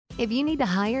If you need to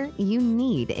hire, you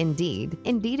need Indeed.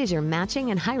 Indeed is your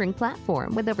matching and hiring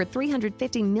platform with over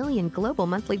 350 million global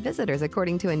monthly visitors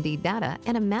according to Indeed data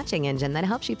and a matching engine that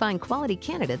helps you find quality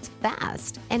candidates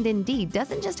fast. And Indeed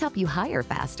doesn't just help you hire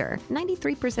faster.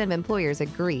 93% of employers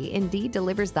agree Indeed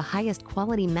delivers the highest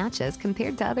quality matches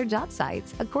compared to other job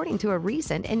sites, according to a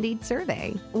recent Indeed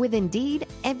survey. With Indeed,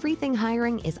 everything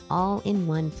hiring is all in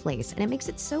one place, and it makes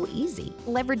it so easy.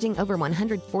 Leveraging over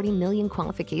 140 million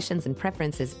qualifications and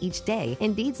preferences each day,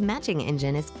 Indeed's matching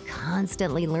engine is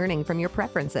constantly learning from your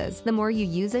preferences. The more you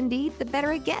use Indeed, the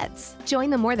better it gets. Join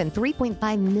the more than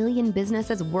 3.5 million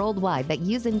businesses worldwide that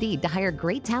use Indeed to hire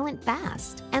great talent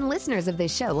fast. And listeners of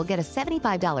this show will get a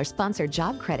 $75 sponsored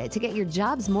job credit to get your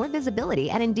jobs more visibility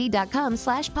at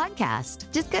Indeed.com/podcast.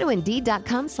 Just go to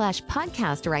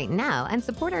Indeed.com/podcast right now and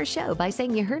support our show by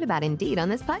saying you heard about Indeed on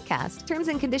this podcast. Terms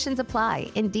and conditions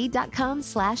apply.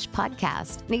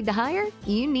 Indeed.com/podcast. Need to hire?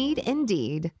 You need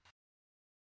Indeed.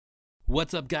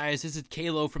 What's up, guys? This is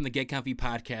Kalo from the Get Comfy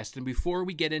Podcast, and before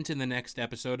we get into the next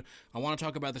episode, I want to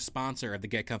talk about the sponsor of the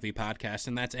Get Comfy Podcast,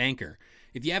 and that's Anchor.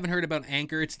 If you haven't heard about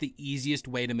Anchor, it's the easiest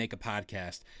way to make a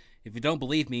podcast. If you don't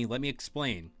believe me, let me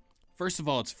explain. First of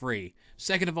all, it's free.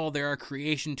 Second of all, there are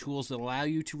creation tools that allow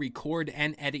you to record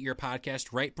and edit your podcast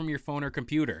right from your phone or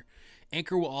computer.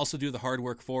 Anchor will also do the hard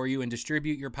work for you and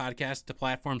distribute your podcast to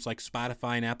platforms like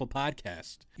Spotify and Apple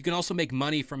Podcasts. You can also make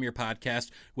money from your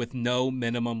podcast with no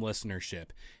minimum listenership.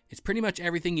 It's pretty much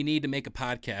everything you need to make a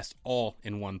podcast all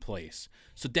in one place.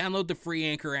 So download the free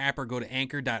Anchor app or go to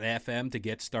anchor.fm to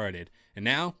get started. And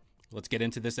now, let's get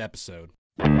into this episode.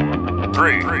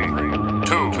 3, 2,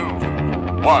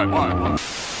 1.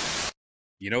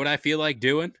 You know what I feel like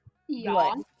doing?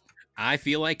 Yeah. I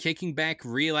feel like kicking back,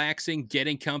 relaxing,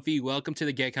 getting comfy. Welcome to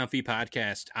the Get Comfy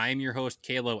Podcast. I am your host,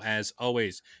 Kalo, as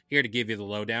always, here to give you the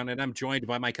lowdown, and I'm joined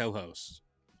by my co-hosts.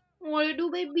 What to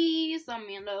do, baby?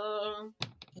 Samantha.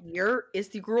 It's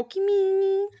the girl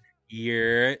Kimi.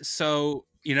 Yeah. So,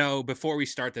 before we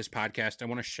start this podcast, I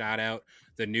want to shout out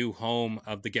the new home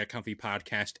of the Get Comfy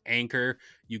Podcast, Anchor.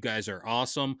 You guys are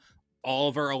awesome. All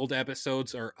of our old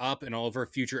episodes are up, and all of our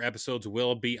future episodes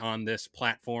will be on this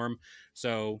platform.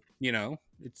 So,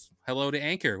 it's hello to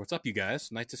Anchor. What's up, you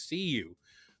guys? Nice to see you.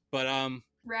 But,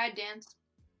 Rad dance.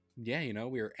 yeah,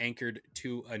 we are anchored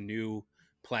to a new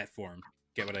platform.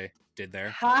 Get what I did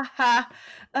there? Ha ha.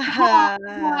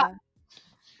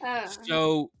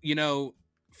 So,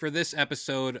 for this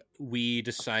episode, we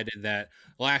decided that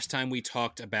last time we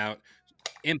talked about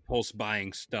impulse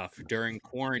buying stuff during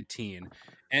quarantine.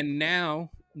 And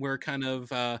now we're kind of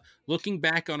looking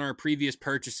back on our previous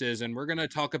purchases, and we're going to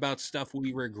talk about stuff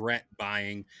we regret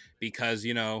buying because,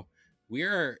 we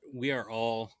are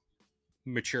all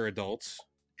mature adults,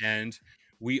 and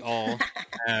we all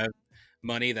have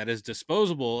money that is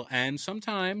disposable, and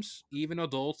sometimes even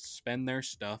adults spend their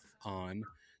stuff on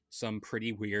some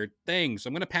pretty weird things.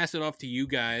 I'm going to pass it off to you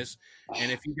guys,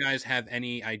 and if you guys have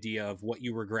any idea of what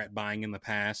you regret buying in the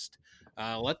past,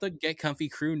 let the Get Comfy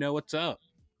crew know what's up.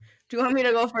 Do you want me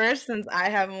to go first since I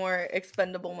have more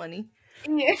expendable money?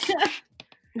 Yeah.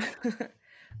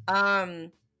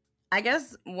 I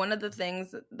guess one of the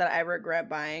things that I regret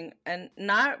buying, and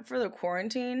not for the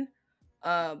quarantine,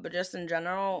 but just in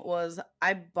general, was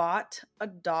I bought a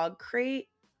dog crate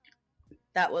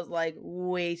that was like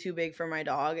way too big for my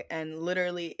dog, and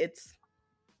literally it's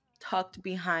tucked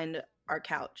behind our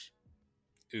couch.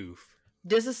 Oof.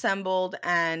 Disassembled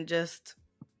and just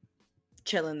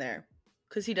chilling there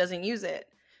because he doesn't use it.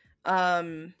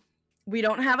 We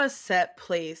don't have a set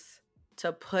place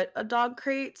to put a dog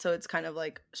crate, so it's kind of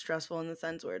like stressful in the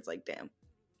sense where it's like, damn,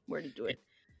 where do you do it?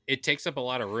 It takes up a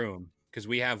lot of room because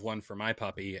we have one for my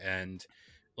puppy, and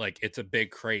like it's a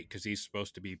big crate because he's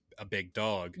supposed to be a big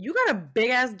dog. You got a big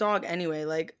ass dog anyway,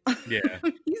 like Yeah.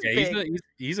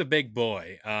 He's a big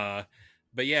boy.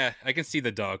 But yeah, I can see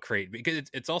the dog crate because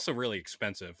it's also really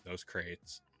expensive, those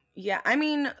crates. Yeah, I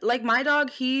mean, like my dog,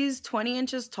 he's 20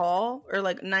 inches tall, or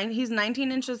like he's 19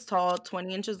 inches tall,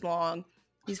 20 inches long.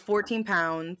 He's 14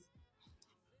 pounds.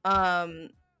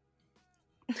 Can't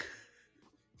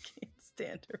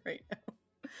stand it right now.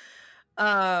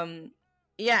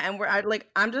 Yeah, and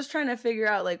I'm just trying to figure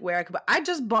out like where I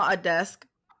just bought a desk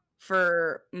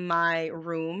for my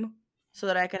room so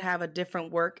that I could have a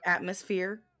different work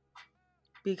atmosphere,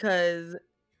 because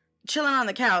chilling on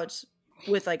the couch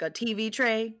with like a TV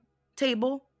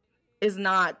table is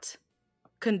not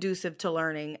conducive to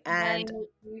learning. And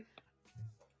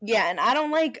yeah, and I don't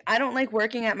like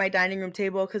working at my dining room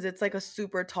table because it's like a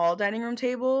super tall dining room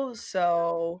table,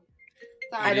 so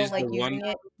I don't like using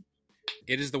it.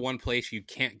 It is the one place you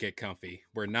can't get comfy,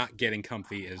 where not getting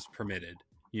comfy is permitted,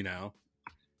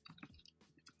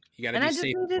 You got to And be I just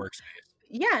safe with needed, workspace.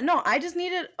 yeah, no, I just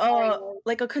needed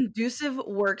like a conducive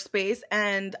workspace,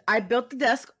 and I built the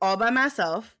desk all by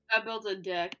myself. I built a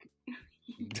deck.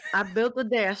 I built the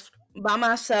desk by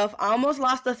myself. I almost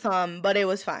lost a thumb, but it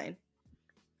was fine.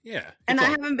 Yeah. And it's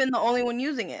I all- haven't been the only one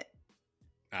using it.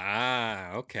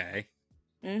 Ah, okay.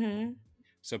 Mm-hmm.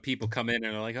 So people come in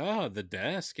and are like, "Oh, the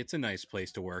desk, it's a nice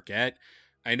place to work at."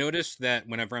 I noticed that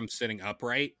whenever I'm sitting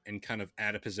upright and kind of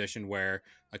at a position where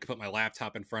I can put my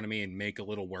laptop in front of me and make a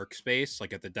little workspace,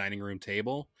 like at the dining room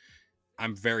table,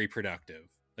 I'm very productive.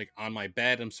 Like on my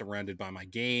bed, I'm surrounded by my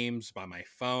games, by my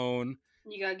phone.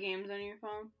 You got games on your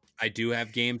phone? I do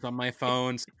have games on my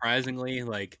phone, surprisingly.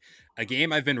 Like a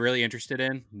game I've been really interested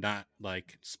in, not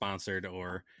like sponsored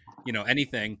or,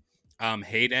 anything.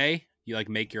 Heyday, you like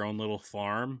make your own little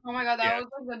farm. Oh my god, that Yeah. was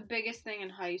like the biggest thing in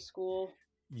high school.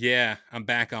 Yeah, I'm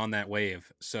back on that wave.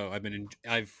 So I've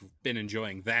been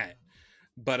enjoying that.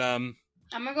 But I'm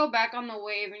gonna go back on the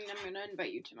wave and I'm gonna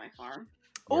invite you to my farm.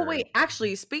 Oh word. wait,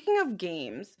 actually, speaking of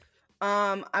games,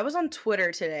 I was on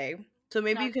Twitter today, so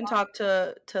maybe Not you can fun. talk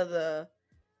to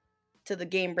the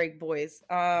Game Break boys.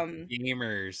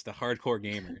 Gamers, the hardcore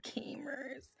gamers.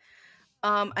 Gamers.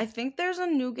 I think there's a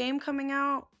new game coming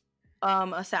out,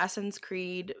 Assassin's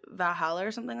Creed Valhalla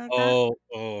or something like that.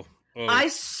 Oh. I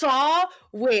saw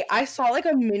like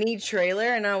a mini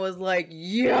trailer and I was like,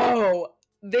 yo,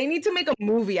 they need to make a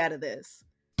movie out of this.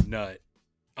 Nut.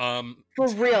 For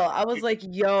real. I was like,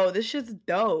 yo, this shit's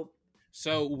dope.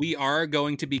 So we are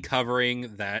going to be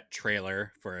covering that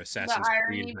trailer for Assassin's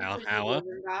Creed because you Valhalla. live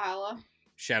in Valhalla.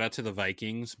 Shout out to the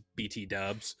Vikings, BT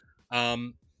Dubs.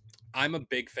 I'm a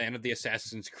big fan of the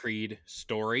Assassin's Creed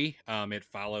story. It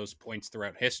follows points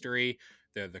throughout history,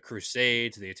 the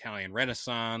Crusades, the Italian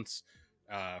Renaissance,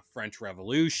 French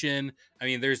Revolution. I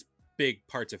mean, there's big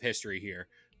parts of history here.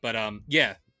 But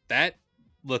yeah, that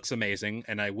looks amazing,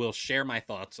 and I will share my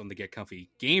thoughts on the Get Comfy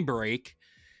Game Break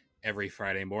every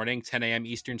Friday morning, 10 a.m.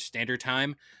 Eastern Standard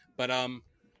Time. But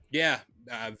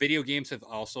video games have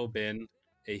also been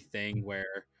a thing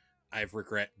where I've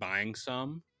regret buying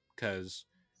some because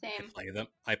Same.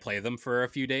 I play them for a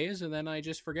few days and then I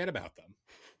just forget about them.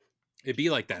 It'd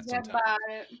be like that Forget sometimes. about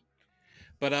it.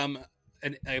 But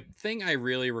a thing I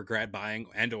really regret buying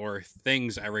or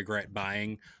things I regret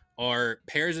buying are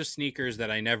pairs of sneakers that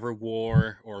I never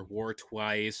wore or wore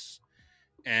twice.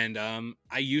 And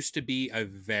I used to be a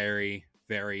very,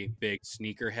 very big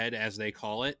sneakerhead, as they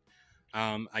call it.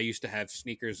 I used to have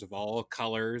sneakers of all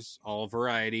colors, all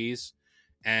varieties.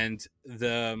 And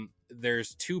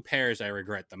there's two pairs I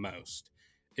regret the most.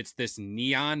 It's this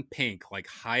neon pink, like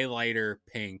highlighter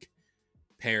pink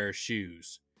pair of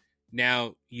shoes.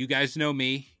 Now, you guys know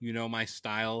me. You know my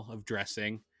style of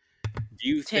dressing. Do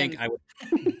you think I would...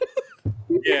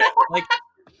 Yeah, like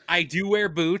I do wear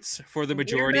boots for the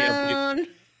majority of...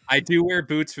 I do wear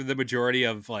boots for the majority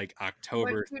of like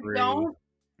October But you through don't,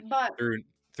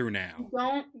 through now. you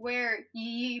don't wear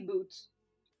yee boots.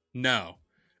 No,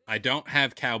 I don't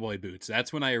have cowboy boots.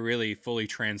 That's when I really fully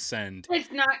transcend.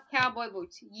 It's not cowboy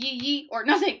boots. Yee or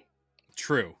nothing.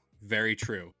 True, very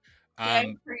true.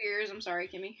 For years, I'm sorry,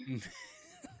 Kimmy.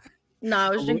 No, I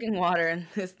was drinking water and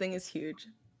this thing is huge.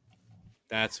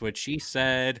 That's what she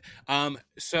said.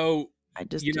 So I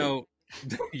just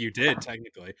you did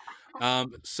technically.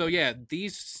 So yeah,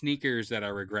 these sneakers that I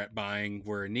regret buying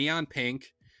were neon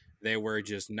pink. They were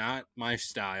just not my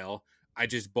style. I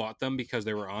just bought them because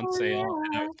they were on sale,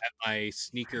 and I was at my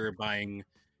sneaker buying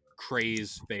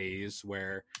craze phase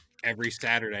where every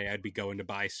Saturday I'd be going to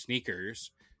buy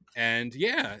sneakers. And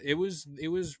yeah, it was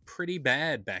pretty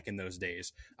bad back in those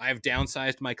days. I've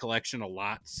downsized my collection a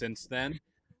lot since then.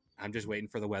 I'm just waiting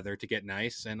for the weather to get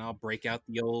nice, and I'll break out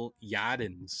the old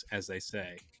Yadins, as they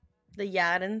say. The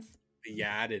Yadins. The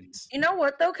Yadins. You know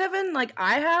what though, Kevin? Like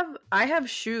I have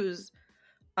shoes.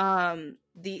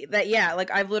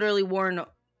 Like I've literally worn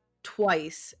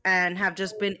twice and have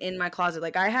just been in my closet.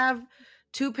 Like I have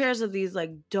 2 pairs of these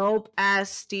like dope ass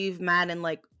Steve Madden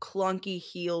like clunky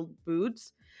heeled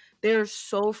boots. They're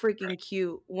so freaking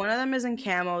cute. One of them is in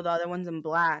camo, the other one's in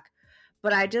black.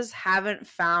 But I just haven't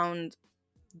found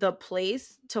the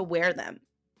place to wear them.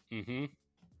 Mm-hmm.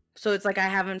 So it's like I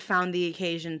haven't found the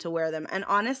occasion to wear them. And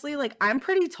honestly, like I'm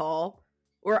pretty tall,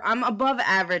 or I'm above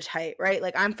average height, right?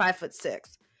 Like I'm 5'6".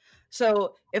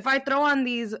 So if I throw on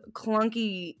these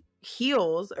clunky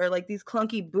heels or like these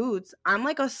clunky boots, I'm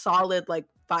like a solid like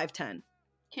 5'10".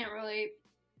 Can't relate.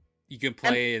 You can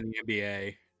play in the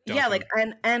NBA. Yeah, like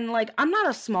and like I'm not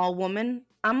a small woman.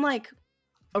 I'm like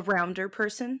a rounder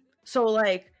person. So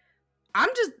like I'm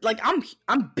just like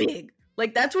I'm big.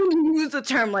 Like that's when you use the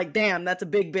term like, damn, that's a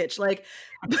big bitch. Like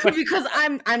because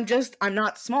I'm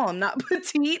not small, I'm not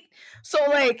petite. So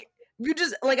like you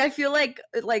just like I feel like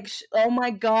oh my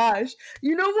gosh.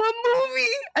 You know what movie?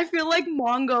 I feel like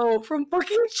Mongo from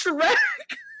fucking Shrek.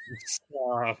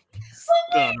 Stop.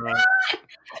 Oh my God.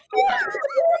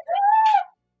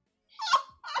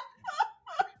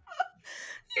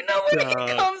 You know when he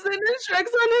comes in and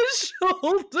Shrek's on his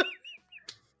shoulder.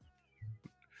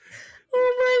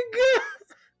 Oh my God.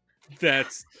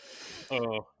 That's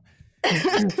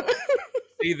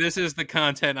See, this is the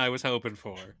content I was hoping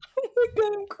for. Oh my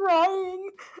God, I'm crying.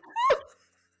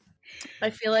 I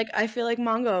feel like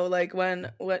Mongo, like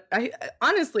I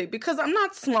honestly, because I'm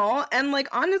not small and like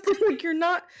honestly, like you're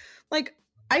not like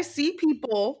I see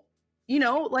people, you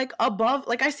know, like above,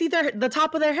 like I see the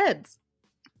top of their heads.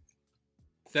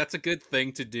 That's a good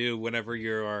thing to do whenever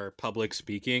you are public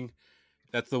speaking.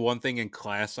 That's the one thing in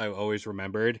class I always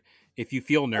remembered. If you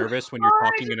feel nervous when you're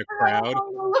talking in a crowd,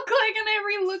 look like, and I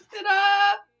re-looked it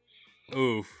up.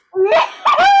 Oof.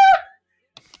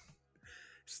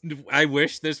 I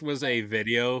wish this was a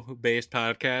video-based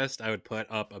podcast. I would put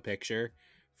up a picture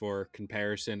for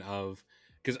comparison of,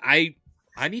 because I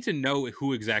need to know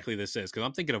who exactly this is, because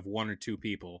I'm thinking of one or two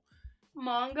people.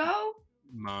 Mongo?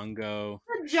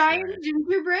 The giant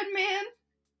gingerbread man?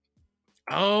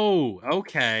 Oh,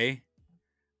 okay.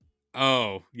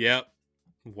 Oh, yep.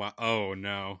 Wow. Oh,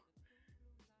 no.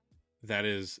 That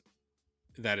is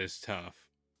tough.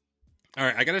 All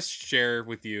right, I gotta share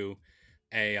with you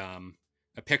a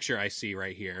picture I see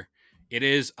right here. It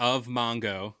is of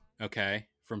Mongo, okay,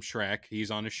 from Shrek.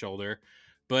 He's on his shoulder.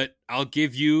 But I'll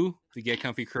give you, the Get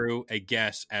Comfy crew, a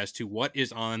guess as to what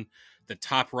is on the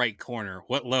top right corner.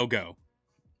 What logo?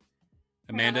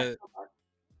 Amanda?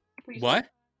 What?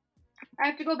 I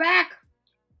have to go back.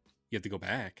 You have to go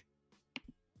back.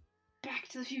 Back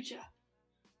to the Future.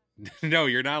 No,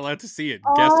 you're not allowed to see it.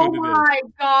 Guess what it is. Oh my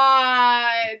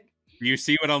God. Do you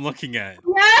see what I'm looking at?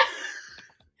 Yeah.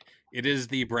 It is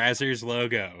the Brazzers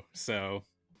logo. So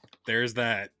there's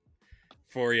that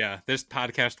for you. This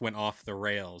podcast went off the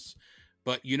rails.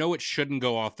 But you know what shouldn't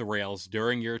go off the rails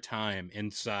during your time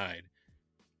inside?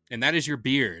 And that is your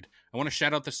beard. I want to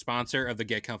shout out the sponsor of the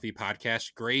Get Comfy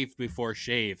podcast, Grave Before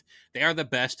Shave. They are the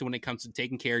best when it comes to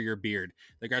taking care of your beard.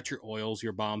 They got your oils,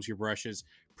 your balms, your brushes,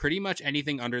 pretty much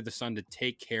anything under the sun to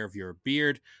take care of your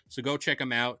beard. So go check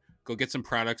them out. Go get some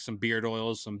products, some beard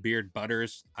oils, some beard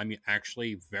butters. I'm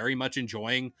actually very much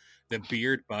enjoying the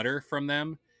beard butter from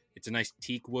them. It's a nice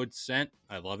teak wood scent.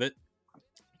 I love it.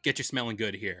 Get you smelling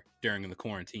good here during the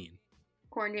quarantine.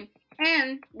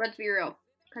 And let's be real,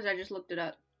 because I just looked it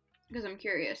up, because I'm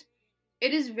curious.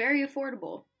 It is very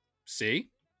affordable. See?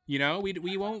 You know,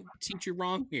 we won't teach you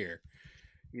wrong here.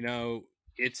 You know,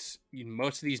 it's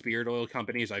most of these beard oil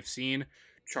companies I've seen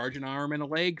charge an arm and a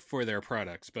leg for their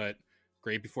products, but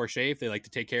Grave Before Shave, they like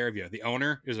to take care of you. The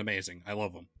owner is amazing. I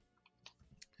love them.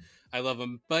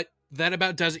 But that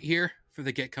about does it here for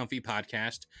the Get Comfy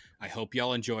podcast. I hope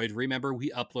y'all enjoyed. Remember,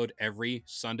 we upload every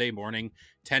Sunday morning,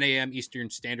 10 a.m. Eastern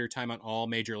Standard Time on all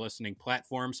major listening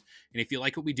platforms. And if you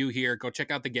like what we do here, go check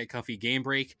out the Get Comfy Game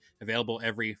Break, available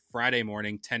every Friday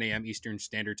morning, 10 a.m. Eastern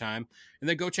Standard Time. And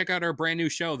then go check out our brand new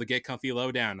show, the Get Comfy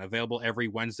Lowdown, available every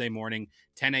Wednesday morning,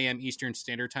 10 a.m. Eastern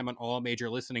Standard Time on all major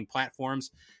listening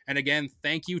platforms. And again,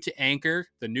 thank you to Anchor,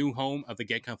 the new home of the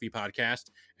Get Comfy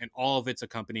podcast, and all of its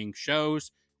accompanying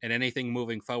shows. And anything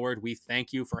moving forward, we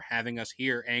thank you for having us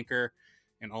here, Anchor,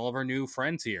 and all of our new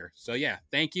friends here. So yeah,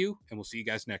 thank you, and we'll see you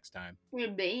guys next time.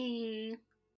 Bye.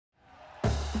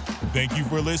 Thank you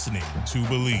for listening to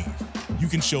Believe. You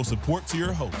can show support to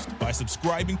your host by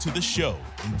subscribing to the show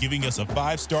and giving us a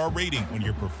 5-star rating on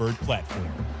your preferred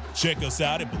platform. Check us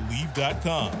out at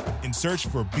Believe.com and search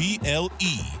for BLEAV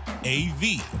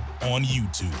on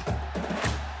YouTube.